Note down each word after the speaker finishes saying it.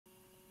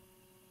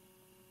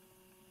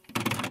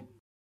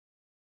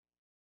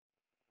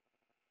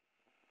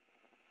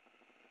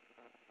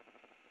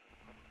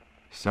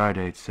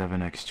Stardate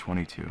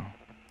 7x22.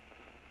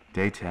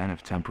 Day 10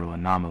 of temporal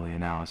anomaly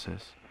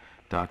analysis.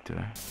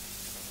 Doctor.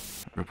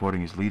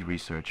 Reporting his lead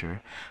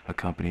researcher,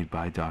 accompanied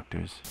by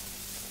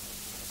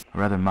doctors. A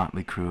rather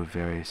motley crew of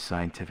various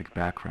scientific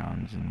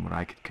backgrounds and what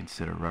I could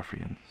consider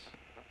ruffians.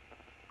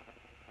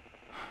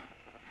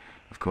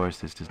 Of course,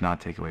 this does not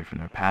take away from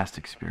their past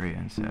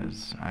experience,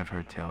 as I've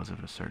heard tales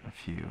of a certain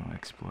few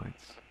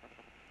exploits.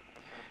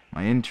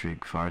 My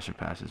intrigue far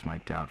surpasses my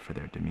doubt for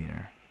their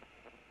demeanor,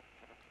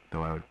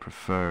 though I would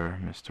prefer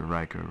Mr.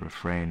 Riker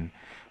refrain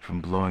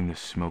from blowing the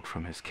smoke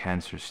from his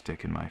cancer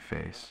stick in my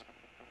face.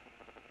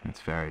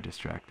 It's very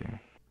distracting.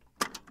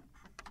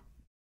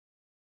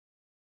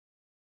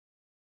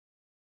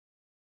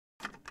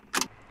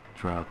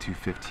 Trial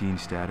 215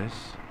 status.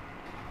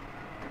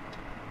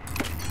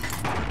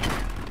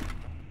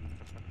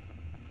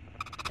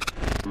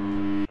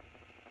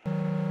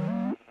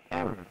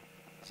 Error.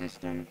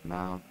 System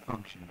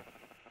malfunction.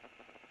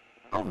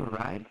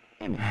 Override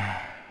image.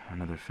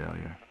 Another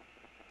failure.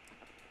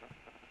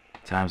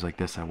 Times like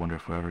this, I wonder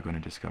if we're ever going to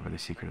discover the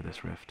secret of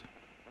this rift.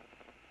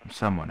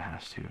 Someone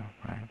has to,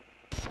 right?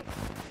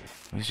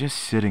 It was just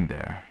sitting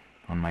there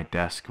on my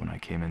desk when I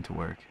came into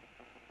work.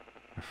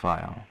 A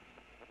file.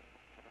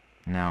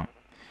 Now,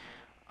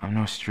 I'm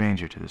no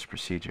stranger to this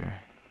procedure.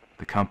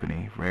 The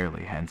company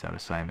rarely hands out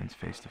assignments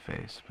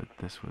face-to-face, but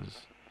this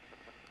was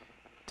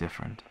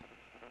different.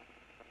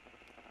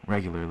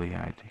 Regularly,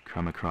 I'd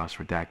come across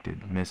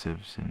redacted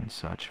missives and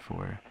such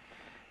for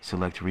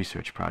select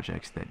research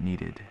projects that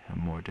needed a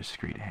more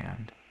discreet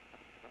hand.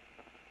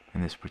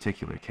 In this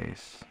particular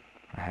case,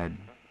 I had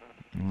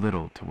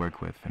little to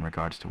work with in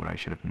regards to what I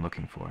should have been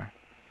looking for.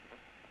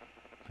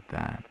 But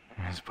that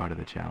was part of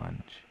the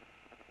challenge.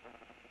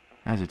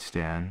 As it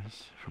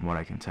stands, from what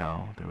I can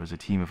tell, there was a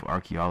team of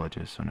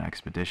archaeologists on an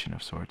expedition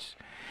of sorts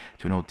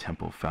to an old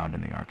temple found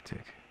in the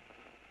Arctic,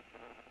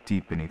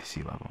 deep beneath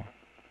sea level.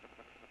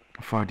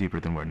 Far deeper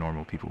than where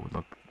normal people would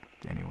look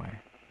anyway,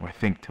 or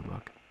think to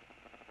look.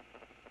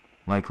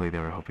 Likely they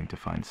were hoping to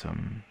find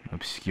some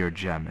obscure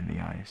gem in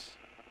the ice,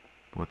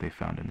 but what they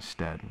found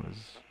instead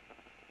was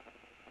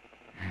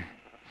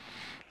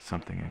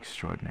something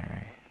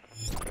extraordinary.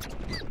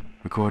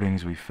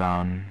 Recordings we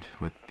found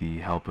with the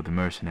help of the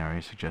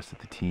mercenaries suggest that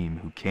the team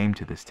who came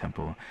to this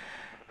temple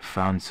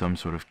found some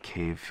sort of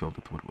cave filled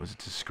with what was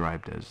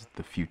described as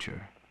the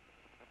future,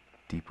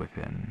 deep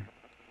within.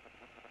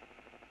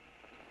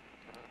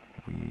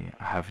 We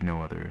have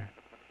no other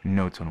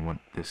notes on what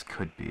this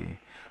could be,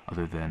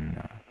 other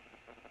than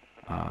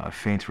a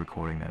faint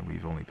recording that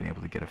we've only been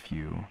able to get a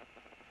few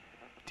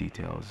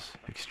details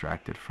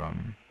extracted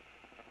from.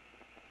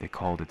 They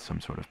called it some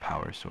sort of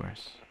power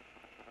source.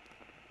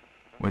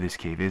 Where this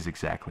cave is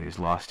exactly is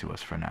lost to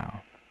us for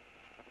now.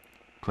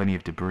 Plenty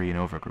of debris and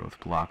overgrowth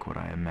block what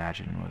I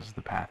imagine was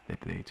the path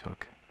that they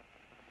took.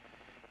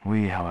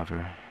 We,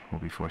 however, will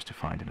be forced to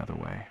find another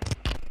way.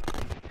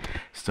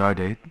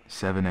 Stardate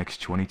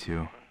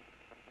 7x22,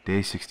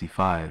 Day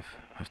 65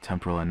 of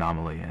temporal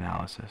anomaly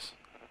analysis.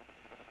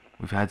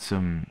 We've had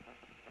some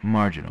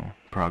marginal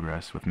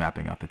progress with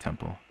mapping out the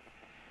temple.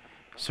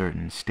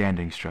 Certain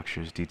standing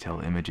structures detail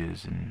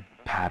images and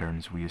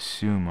patterns we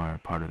assume are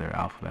part of their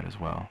alphabet as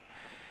well,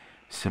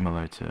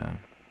 similar to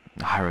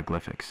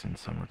hieroglyphics in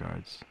some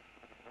regards.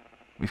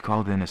 We've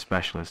called in a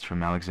specialist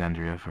from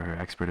Alexandria for her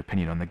expert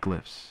opinion on the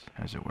glyphs,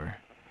 as it were.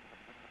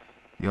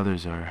 The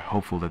others are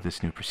hopeful that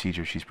this new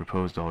procedure she's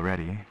proposed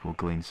already will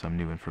glean some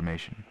new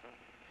information.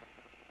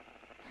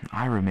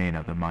 I remain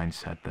of the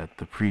mindset that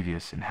the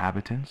previous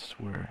inhabitants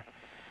were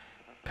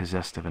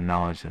possessed of a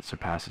knowledge that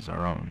surpasses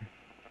our own.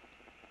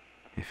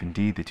 If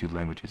indeed the two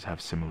languages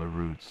have similar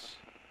roots,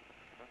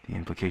 the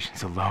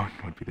implications alone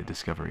would be the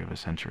discovery of a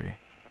century.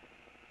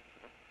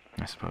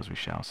 I suppose we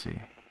shall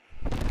see.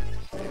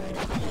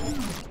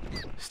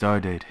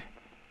 Stardate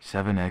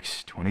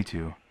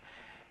 7x22,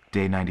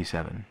 Day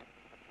 97.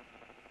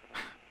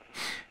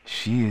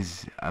 She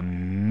is a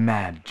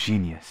mad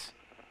genius.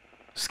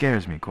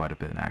 Scares me quite a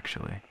bit,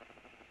 actually.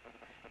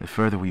 The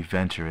further we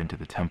venture into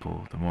the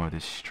temple, the more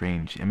this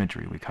strange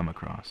imagery we come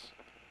across.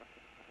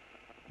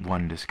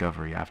 One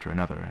discovery after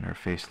another, and her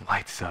face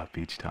lights up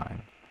each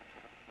time.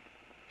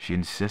 She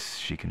insists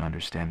she can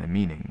understand the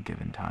meaning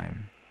given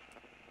time,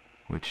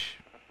 which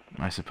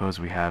I suppose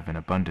we have an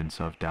abundance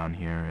of down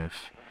here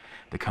if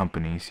the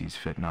company sees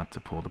fit not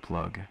to pull the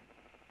plug.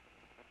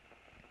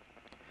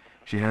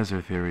 She has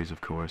her theories,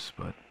 of course,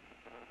 but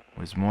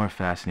what is more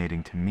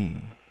fascinating to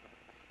me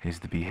is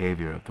the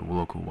behavior of the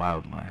local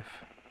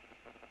wildlife.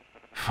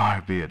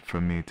 Far be it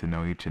from me to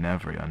know each and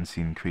every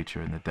unseen creature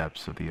in the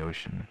depths of the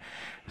ocean,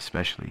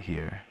 especially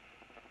here.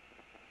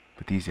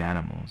 But these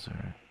animals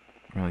are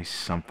really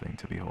something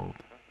to behold.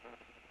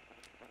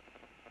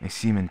 They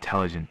seem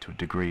intelligent to a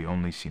degree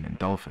only seen in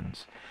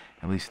dolphins.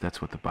 At least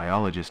that's what the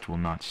biologist will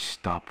not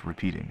stop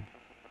repeating.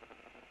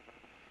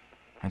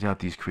 I doubt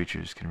these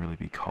creatures can really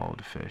be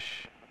called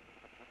fish.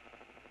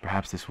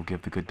 Perhaps this will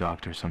give the good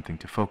doctor something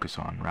to focus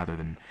on, rather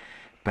than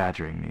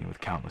badgering me with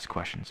countless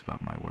questions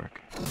about my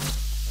work.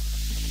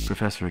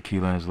 Professor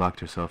Aquila has locked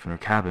herself in her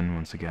cabin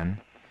once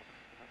again.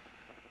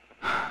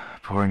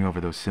 poring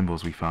over those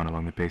symbols we found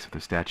along the base of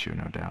the statue,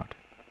 no doubt.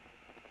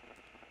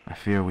 I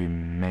fear we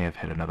may have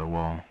hit another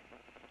wall.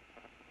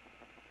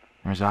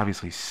 There's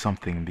obviously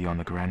something beyond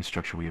the grand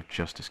structure we have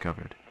just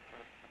discovered.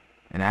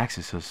 It acts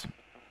as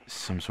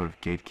some sort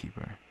of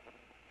gatekeeper.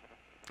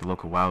 The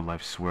local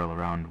wildlife swirl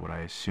around what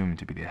I assume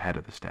to be the head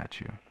of the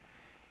statue,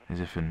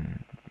 as if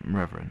in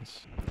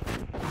reverence.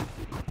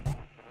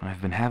 I've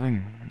been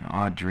having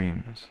odd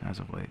dreams as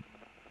of late.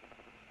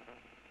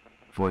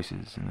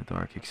 Voices in the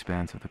dark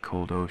expanse of the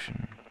cold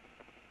ocean,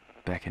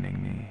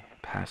 beckoning me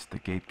past the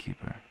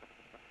gatekeeper.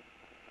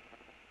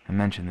 I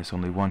mentioned this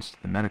only once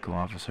to the medical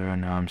officer,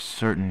 and now I'm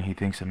certain he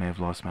thinks I may have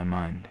lost my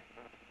mind.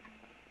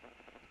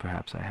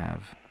 Perhaps I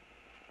have.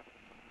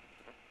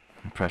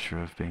 The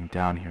pressure of being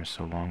down here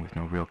so long with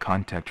no real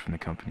contact from the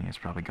company has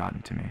probably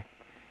gotten to me.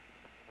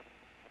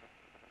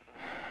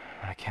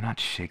 I cannot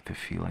shake the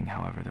feeling,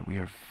 however, that we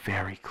are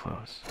very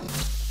close.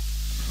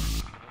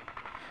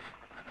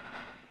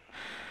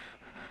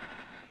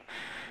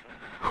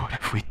 What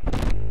have we...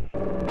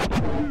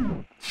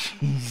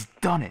 She's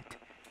done it!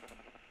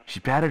 She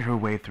batted her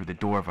way through the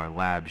door of our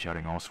lab,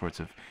 shouting all sorts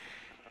of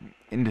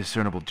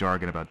indiscernible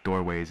jargon about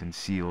doorways and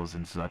seals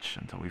and such,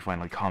 until we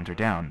finally calmed her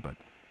down, but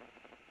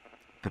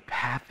the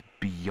path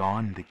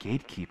beyond the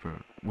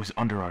gatekeeper was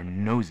under our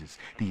noses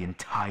the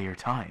entire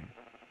time.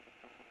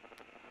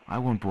 I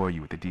won't bore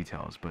you with the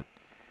details, but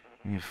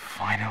we have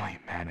finally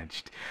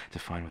managed to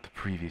find what the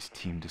previous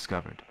team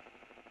discovered.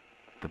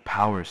 The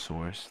power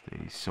source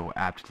they so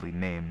aptly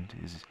named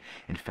is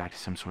in fact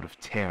some sort of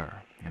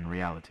tear in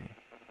reality.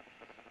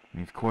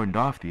 We've cordoned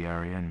off the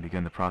area and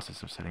begun the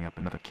process of setting up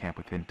another camp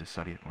within to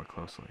study it more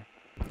closely.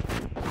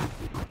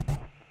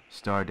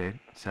 Stardate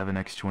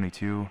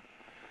 7x22,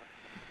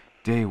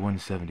 day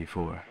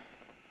 174.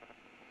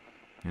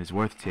 It is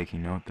worth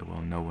taking note that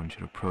while no one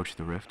should approach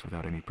the rift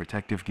without any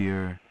protective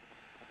gear,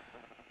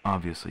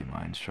 obviously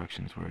my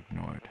instructions were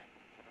ignored.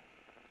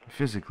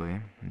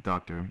 Physically, the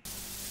doctor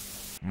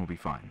will be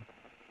fine,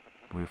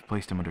 but we have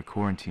placed him under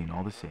quarantine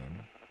all the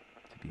same,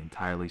 to be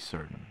entirely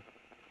certain.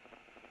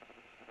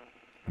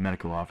 The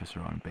medical officer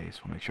on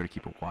base will make sure to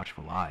keep a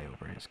watchful eye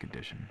over his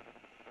condition,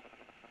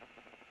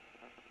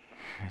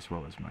 as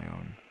well as my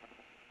own.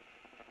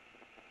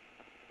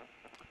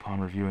 Upon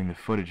reviewing the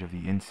footage of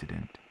the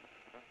incident,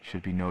 it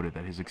should be noted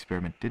that his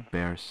experiment did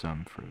bear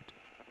some fruit.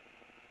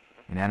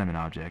 Inanimate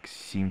objects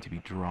seemed to be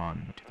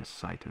drawn to the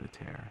site of the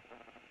tear,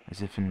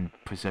 as if in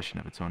possession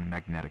of its own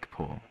magnetic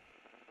pull.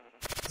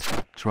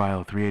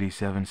 Trial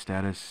 387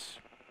 status,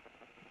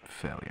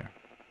 failure.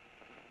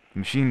 The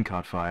machine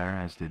caught fire,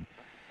 as did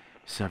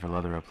several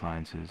other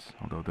appliances,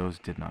 although those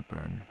did not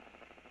burn.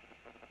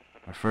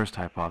 Our first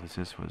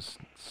hypothesis was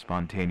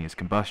spontaneous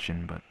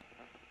combustion, but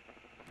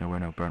there were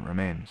no burnt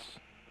remains.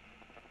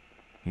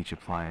 Each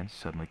appliance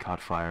suddenly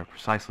caught fire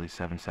precisely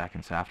 7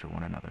 seconds after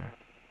one another.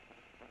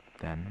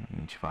 Then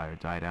each fire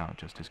died out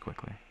just as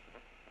quickly.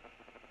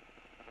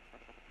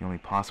 The only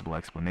possible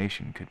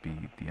explanation could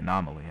be the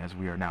anomaly, as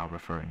we are now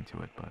referring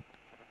to it, but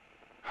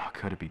how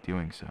could it be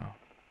doing so?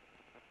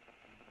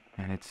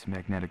 And its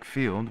magnetic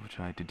field, which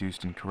I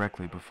deduced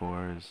incorrectly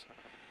before, is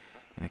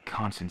in a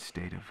constant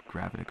state of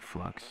gravitic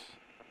flux.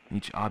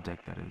 Each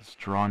object that is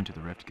drawn to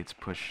the rift gets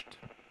pushed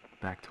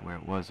back to where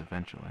it was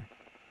eventually.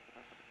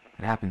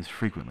 It happens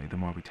frequently the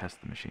more we test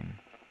the machine.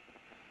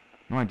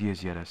 No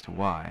ideas yet as to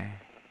why.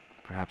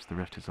 Perhaps the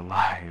rift is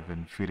alive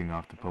and feeding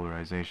off the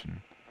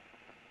polarization.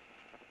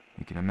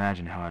 You can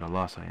imagine how at a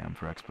loss I am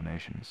for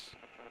explanations.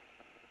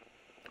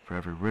 For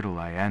every riddle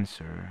I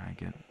answer, I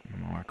get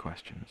more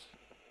questions.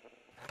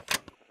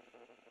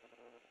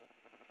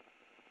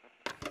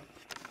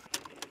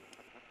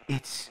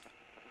 It's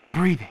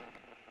breathing.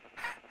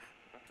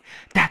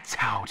 That's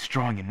how it's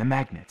drawing in the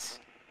magnets.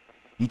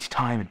 Each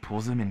time it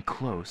pulls them in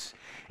close,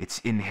 it's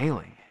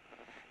inhaling.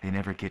 They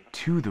never get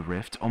to the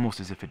rift,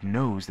 almost as if it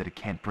knows that it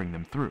can't bring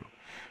them through.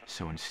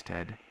 So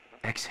instead,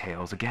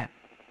 exhales again,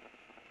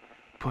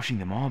 pushing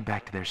them all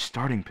back to their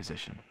starting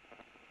position.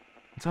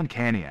 It's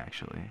uncanny,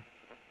 actually.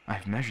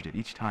 I've measured it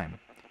each time,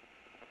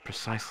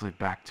 precisely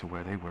back to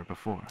where they were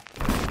before.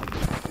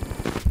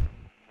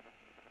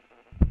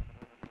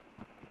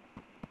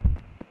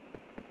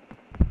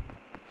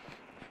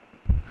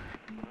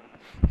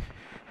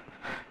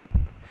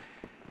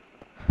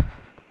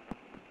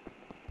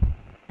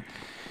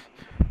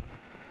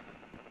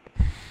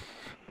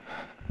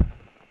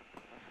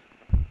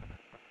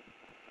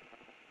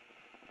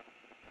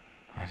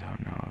 I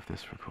don't know if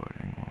this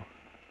recording will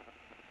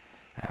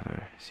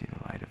ever see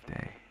the light of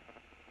day.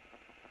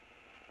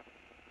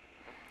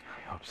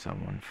 I hope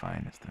someone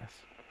finds this.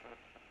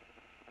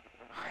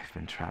 I've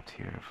been trapped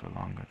here for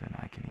longer than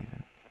I can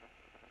even...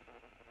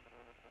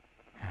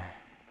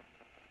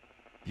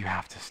 You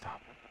have to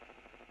stop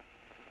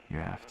it. You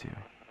have to.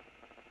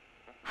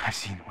 I've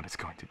seen what it's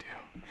going to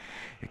do.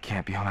 It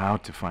can't be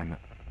allowed to find the...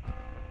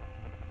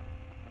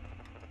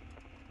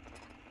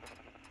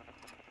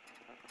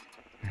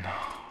 No.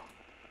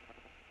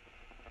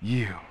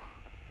 You.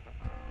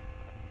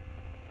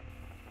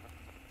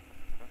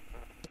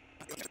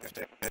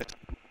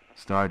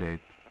 Stardate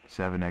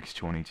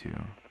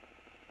 7x22.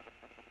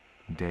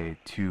 Day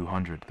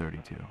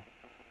 232.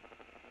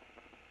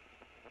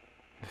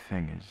 The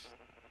thing is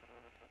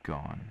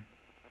gone.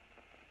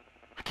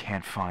 I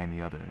can't find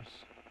the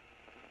others.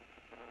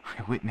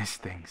 I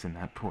witnessed things in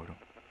that portal.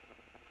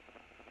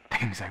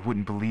 Things I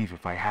wouldn't believe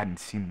if I hadn't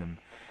seen them.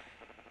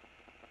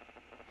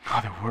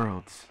 Other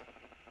worlds.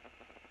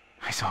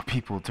 I saw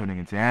people turning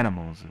into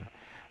animals, a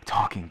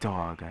talking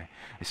dog. I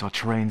saw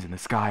trains in the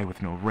sky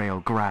with no rail,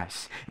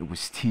 grass. It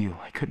was teal.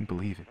 I couldn't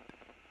believe it.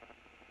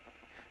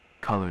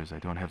 Colors I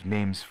don't have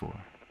names for.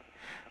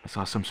 I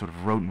saw some sort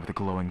of rodent with a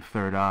glowing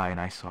third eye, and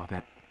I saw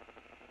that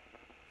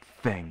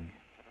thing.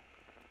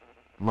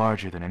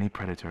 Larger than any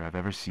predator I've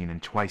ever seen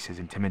and twice as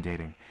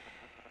intimidating.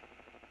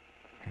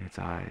 In its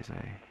eyes,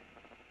 I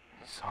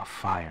saw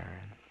fire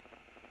and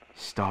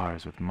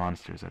stars with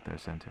monsters at their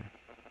center.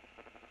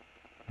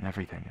 And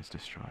everything is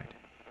destroyed.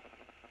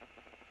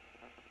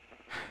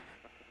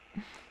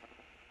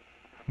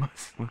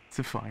 Must look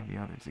to find the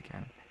others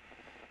again.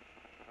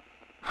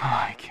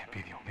 I can't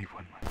be the only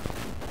one.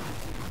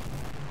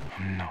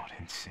 I'm not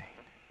insane.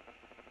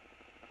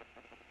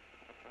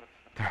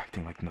 They're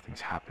acting like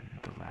nothing's happened.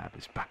 The lab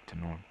is back to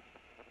normal.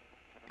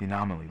 The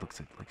anomaly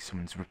looks like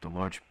someone's ripped a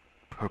large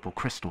purple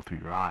crystal through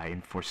your eye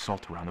and forced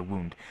salt around the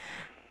wound.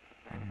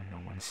 And no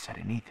one said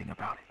anything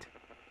about it.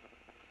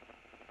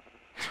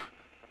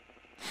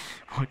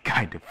 What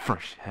kind of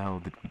fresh hell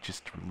did we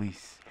just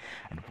release?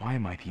 And why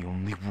am I the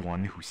only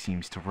one who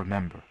seems to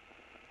remember?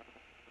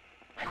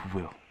 I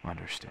will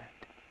understand.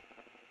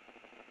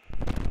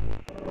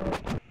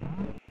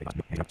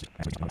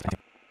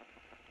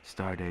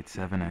 Stardate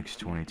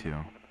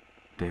 7x22,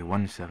 day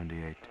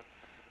 178,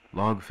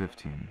 log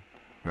 15,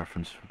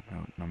 reference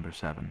note number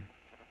 7.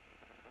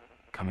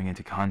 Coming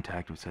into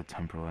contact with said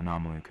temporal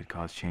anomaly could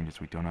cause changes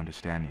we don't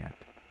understand yet,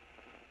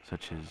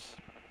 such as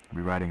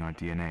rewriting our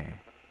DNA,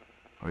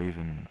 or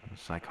even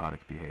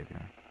psychotic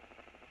behavior.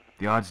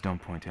 The odds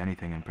don't point to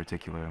anything in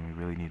particular, and we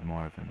really need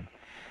more of an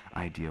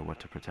idea what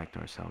to protect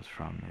ourselves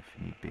from if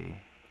need be.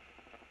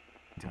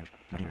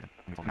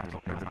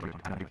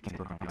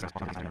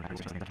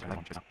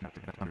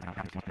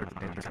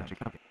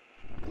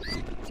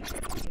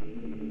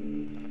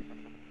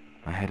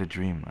 I had a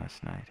dream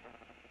last night.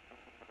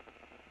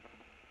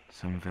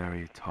 Some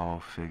very tall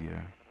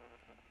figure,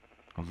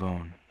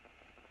 alone,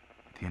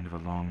 at the end of a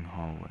long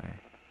hallway,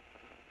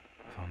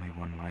 with only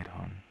one light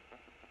on.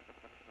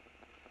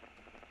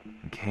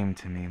 It came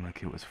to me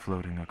like it was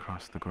floating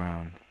across the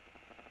ground,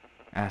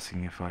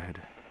 asking if I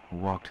had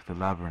walked the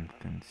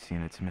labyrinth and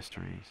seen its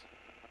mysteries.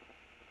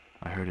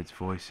 I heard its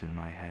voice in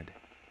my head,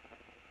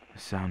 a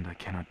sound I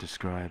cannot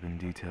describe in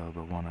detail,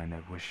 but one I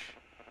wish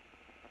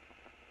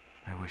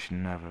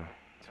never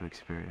to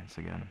experience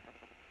again.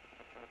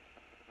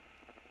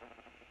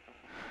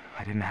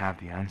 I didn't have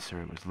the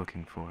answer it was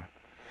looking for.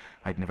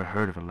 I'd never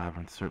heard of a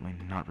labyrinth, certainly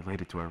not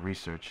related to our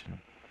research, and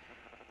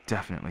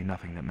definitely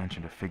nothing that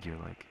mentioned a figure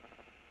like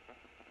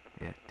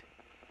it.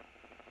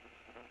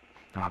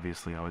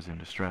 Obviously, I was in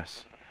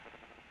distress.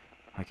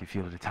 I could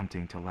feel it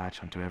attempting to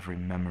latch onto every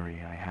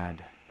memory I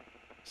had,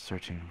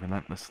 searching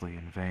relentlessly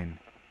in vain.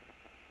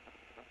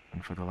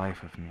 And for the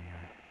life of me,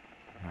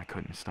 I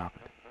couldn't stop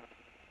it.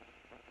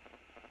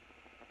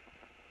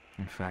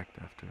 In fact,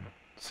 after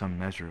some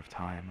measure of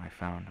time, I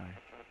found I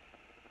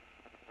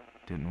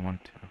didn't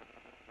want to.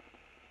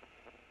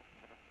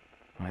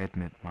 I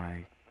admit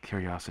my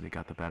curiosity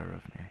got the better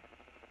of me.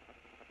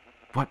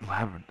 What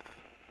labyrinth?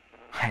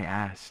 I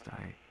asked.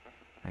 I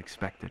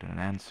expected an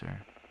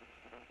answer.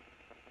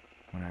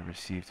 What I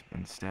received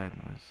instead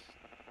was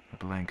a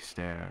blank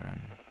stare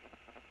and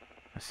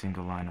a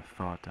single line of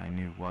thought I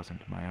knew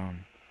wasn't my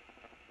own.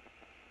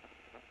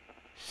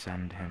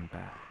 Send him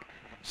back.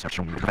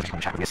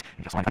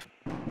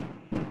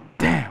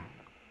 Damn!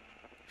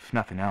 If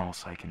nothing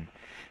else, I can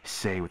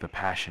say with a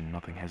passion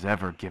nothing has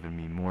ever given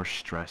me more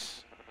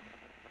stress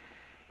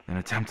than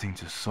attempting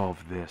to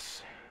solve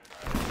this.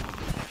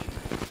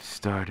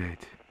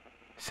 Stardate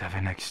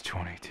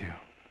 7x22.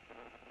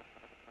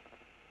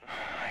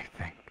 I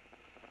think.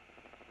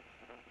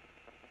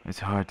 It's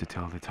hard to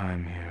tell the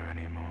time here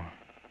anymore.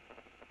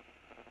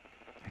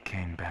 I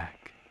came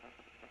back.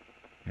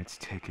 It's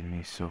taken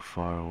me so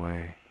far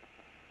away.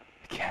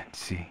 I can't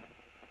see.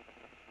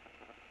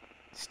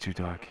 It's too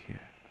dark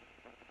here.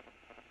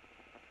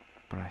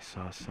 But I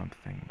saw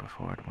something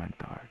before it went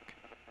dark.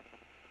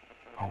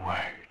 A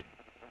word.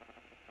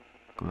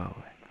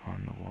 Glowing.